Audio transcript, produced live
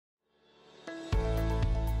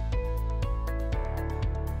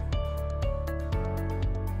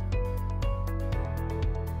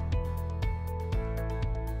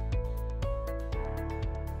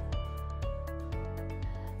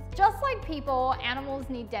people, animals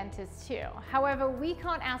need dentists too. However, we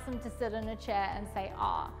can't ask them to sit in a chair and say,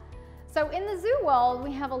 ah. So in the zoo world,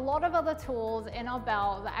 we have a lot of other tools in our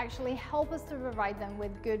belt that actually help us to provide them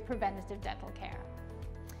with good preventative dental care.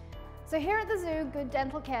 So here at the zoo, good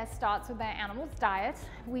dental care starts with their animal's diet.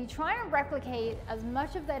 We try and replicate as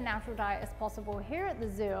much of their natural diet as possible here at the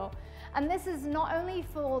zoo. And this is not only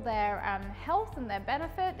for their health and their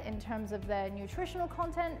benefit in terms of their nutritional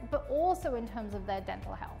content, but also in terms of their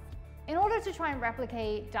dental health. In order to try and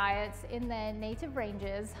replicate diets in their native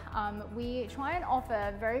ranges, we try and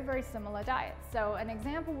offer very, very similar diets. So an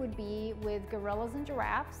example would be with gorillas and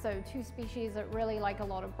giraffes, so two species that really like a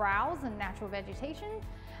lot of browse and natural vegetation.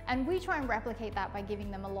 And we try and replicate that by giving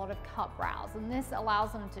them a lot of cut browse. And this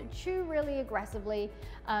allows them to chew really aggressively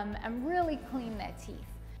and really clean their teeth.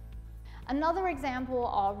 Another example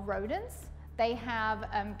are rodents. They have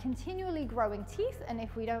continually growing teeth, and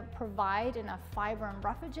if we don't provide enough fiber and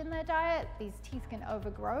roughage in their diet, these teeth can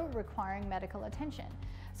overgrow, requiring medical attention.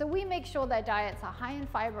 So we make sure their diets are high in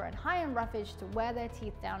fiber and high in roughage to wear their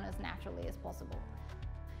teeth down as naturally as possible.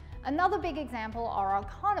 Another big example are our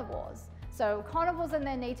carnivores. So carnivores in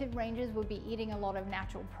their native ranges would be eating a lot of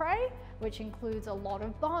natural prey, which includes a lot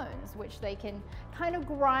of bones, which they can kind of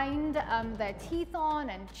grind their teeth on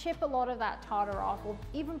and chip a lot of that tartar off, or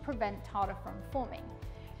even prevent tartar from forming.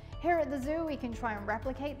 Here at the zoo, we can try and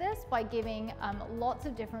replicate this by giving lots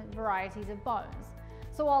of different varieties of bones.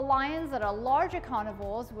 So our lions that are larger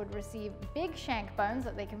carnivores would receive big shank bones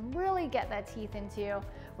that they can really get their teeth into,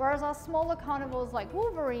 whereas our smaller carnivores like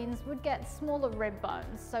wolverines would get smaller rib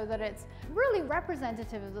bones, so that it's really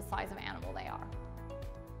representative of the size of animal they are.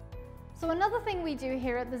 So another thing we do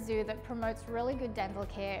here at the zoo that promotes really good dental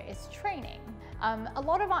care is training. A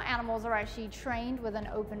lot of our animals are actually trained with an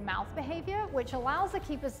open mouth behavior, which allows the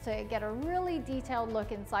keepers to get a really detailed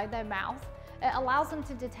look inside their mouth. It allows them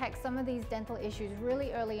to detect some of these dental issues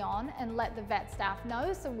really early on and let the vet staff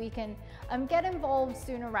know, so we can get involved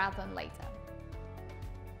sooner rather than later.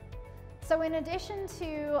 So in addition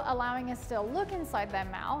to allowing us to look inside their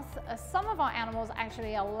mouth, some of our animals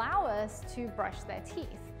actually allow us to brush their teeth.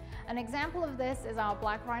 An example of this is our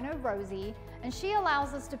black rhino Rosie, and she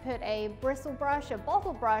allows us to put a bristle brush, a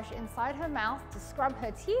bottle brush, inside her mouth to scrub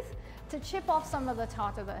her teeth to chip off some of the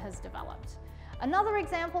tartar that has developed. Another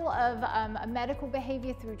example of a medical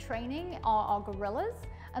behavior through training are our gorillas,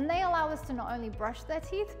 and they allow us to not only brush their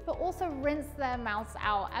teeth, but also rinse their mouths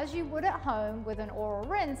out as you would at home with an oral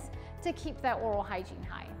rinse to keep their oral hygiene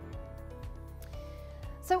high.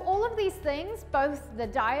 So all of these things, both the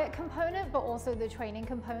diet component, but also the training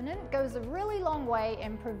component, goes a really long way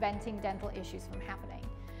in preventing dental issues from happening.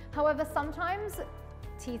 However, sometimes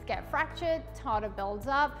teeth get fractured, tartar builds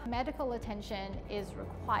up, medical attention is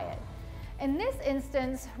required. In this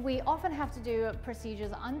instance, we often have to do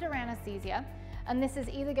procedures under anesthesia, and this is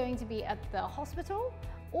either going to be at the hospital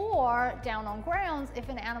or down on grounds if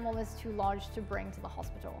an animal is too large to bring to the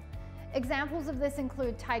hospital. Examples of this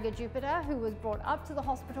include Tiger Jupiter, who was brought up to the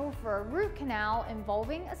hospital for a root canal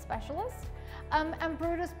involving a specialist, and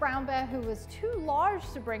Brutus Brown Bear, who was too large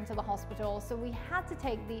to bring to the hospital, so we had to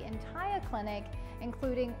take the entire clinic,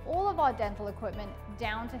 including all of our dental equipment,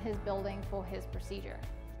 down to his building for his procedure.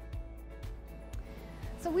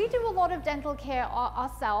 So we do a lot of dental care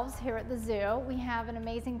ourselves here at the zoo. We have an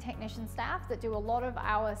amazing technician staff that do a lot of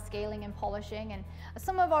our scaling and polishing and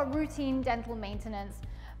some of our routine dental maintenance.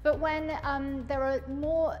 But when there are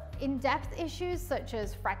more in-depth issues such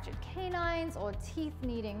as fractured canines or teeth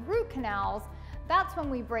needing root canals, that's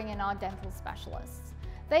when we bring in our dental specialists.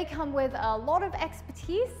 They come with a lot of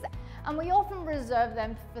expertise, and we often reserve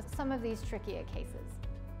them for some of these trickier cases.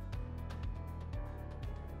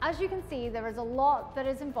 As you can see, there is a lot that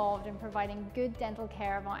is involved in providing good dental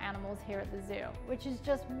care of our animals here at the zoo, which is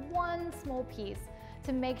just one small piece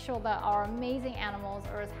to make sure that our amazing animals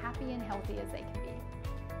are as happy and healthy as they can be.